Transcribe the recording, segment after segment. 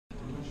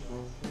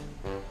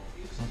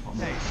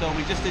So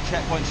we just did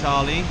Checkpoint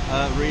Charlie,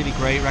 really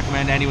great,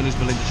 recommend anyone who's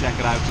willing to check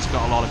it out, it's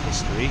got a lot of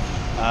history.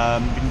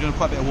 We've been doing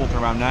quite a bit of walking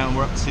around now and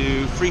we're up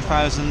to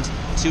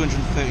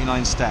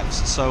 3,239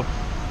 steps, so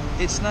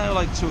it's now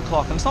like 2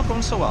 o'clock and it's not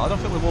going so well. I don't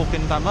think we're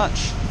walking that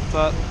much,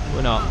 but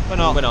we're not.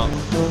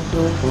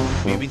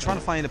 We've been trying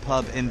to find a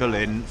pub in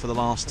Berlin for the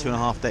last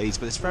 2.5 days,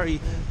 but it's a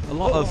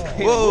lot of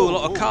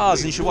cars,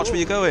 and you should watch where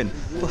you're going.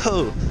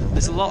 Whoa,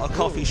 there's a lot of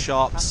coffee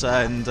shops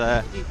and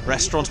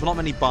restaurants, but not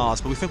many bars,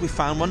 but we think we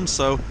found one,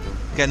 so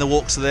getting the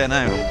walks are there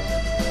now.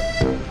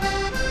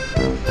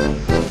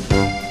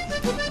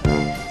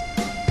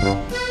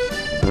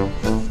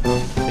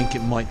 I think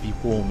it might be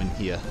warm in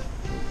here.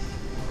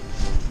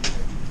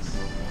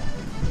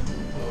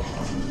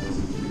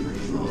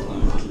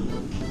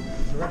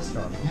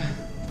 Restaurant.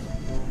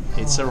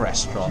 It's a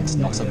restaurant,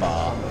 not a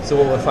bar. So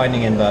what we're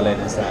finding in Berlin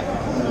is that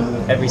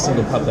every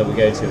single pub that we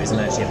go to isn't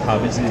actually a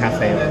pub, it's a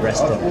cafe or a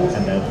restaurant,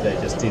 and they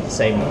just do the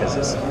same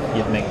because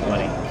you'd make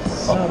money.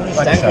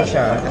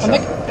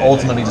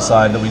 Ultimately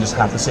decided that we just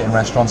have to sit in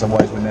restaurants,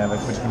 otherwise we're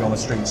just going to be on the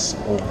streets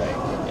all day.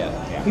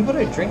 Yeah. People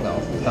don't drink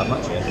that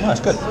much here. No, it's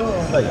good.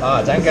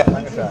 Danke.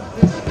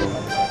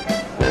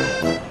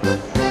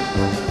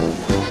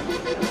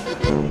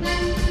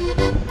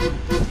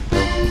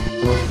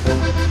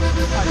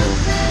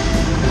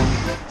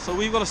 So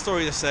we've got a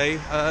story to say.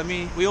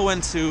 We all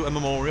went to a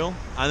memorial,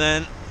 and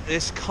then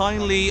this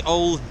kindly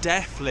old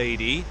deaf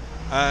lady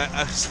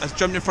has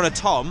jumped in front of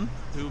Tom,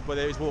 who by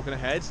the way is walking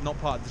ahead, not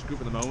part of this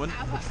group at the moment,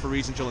 which for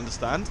reasons you'll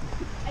understand.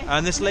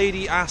 And this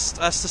lady asked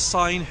us to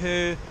sign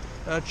her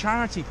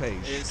charity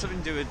page. It's something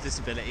to do with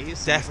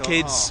disabilities. Deaf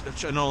kids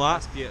and all that.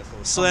 That's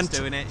beautiful. So Tom's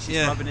then doing it, she's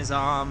rubbing his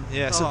arm.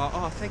 Yeah.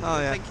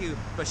 Thank you.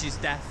 But she's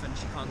deaf and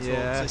she can't talk.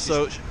 Yeah.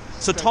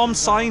 So Tom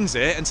signs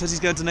it and says he's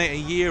going to donate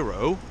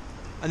 €1,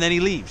 and then he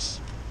leaves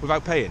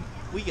without paying.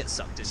 We get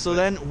sucked in. So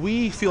then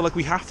we feel like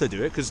we have to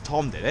do it because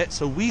Tom did it.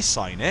 So we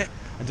sign it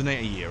and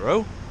donate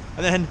 €1,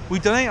 and then we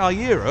donate our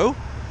 €1,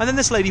 and then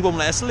this lady won't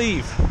let us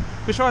leave.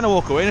 We're trying to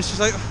walk away, and she's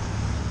like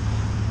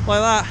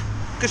that,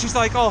 because she's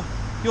like, oh,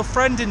 your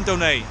friend didn't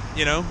donate,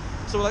 you know.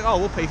 So we're like, oh,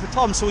 we'll pay for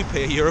Tom. So we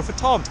pay €1 for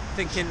Tom.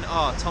 Thinking,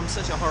 oh, Tom's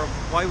such a horrible.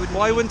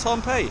 Why wouldn't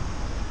Tom pay?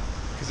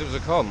 Because it was a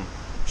con.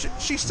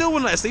 She still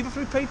wouldn't let us leave if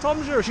we paid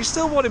Tom's €1. She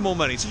still wanted more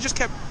money, so she just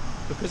kept.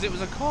 Because it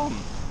was a con.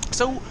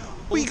 So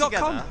we got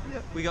conned.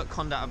 We got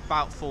conned at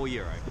about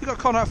 €4. We got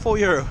conned at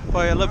 €4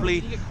 by a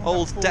lovely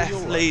old deaf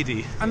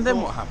lady. And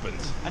then what happened?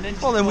 And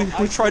then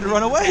we tried to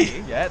run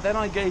away. Yeah, then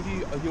I gave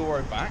you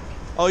 €1 back.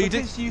 Oh, you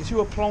did? Because you two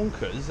are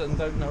plonkers and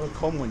don't know a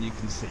con when you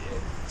can see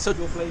it. So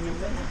you're blaming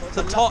them?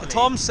 So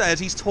Tom said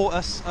he's taught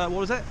us, what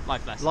was it?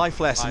 Life lesson. Life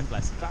lesson.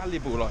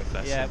 Valuable life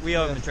lesson. Yeah, we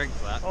owe him a drink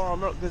for that. Oh,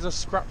 look, there's a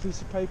scrap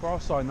piece of paper. I'll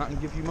sign that and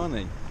give you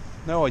money.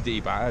 No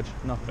ID badge,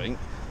 nothing.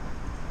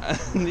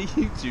 And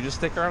you two just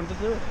stick around to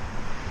do it.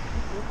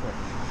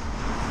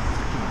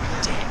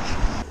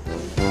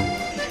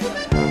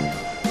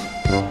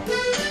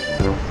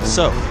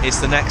 So, it's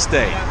the next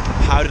day.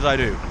 How did I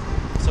do?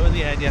 So in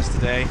the end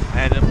yesterday,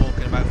 I ended up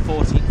walking about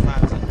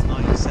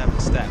 14,097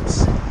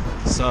 steps.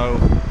 So,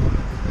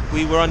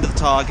 we were under the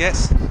target,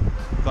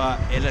 but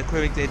it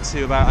equated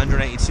to about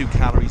 182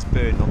 calories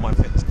burned on my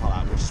fitness pal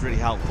app, which is really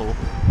helpful,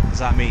 because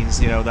that means,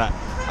 you know, that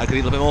I could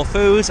eat a little bit more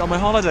food on my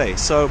holiday.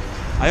 So,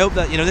 I hope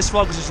that, you know, this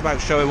vlog was just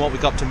about showing what we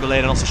got to in Berlin,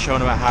 and also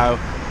showing about how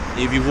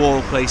if you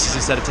walk places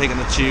instead of taking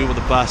the tube or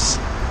the bus,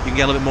 you can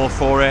get a little bit more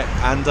for it.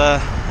 And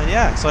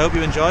yeah, so I hope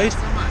you enjoyed.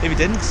 If you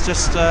didn't,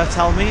 just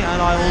tell me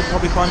and I will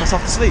probably cry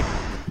myself to sleep.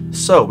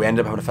 So we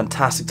ended up having a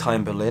fantastic time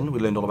in Berlin. We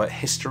learned all about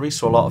history,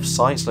 saw a lot of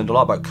sights, learned a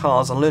lot about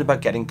cars, and learned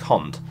about getting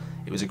conned.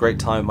 It was a great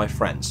time with my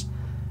friends.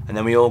 And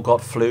then we all got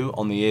flu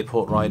on the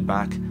airport ride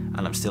back,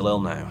 and I'm still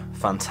ill now.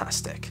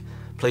 Fantastic.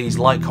 Please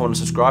like, comment and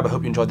subscribe. I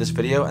hope you enjoyed this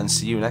video, and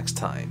see you next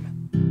time.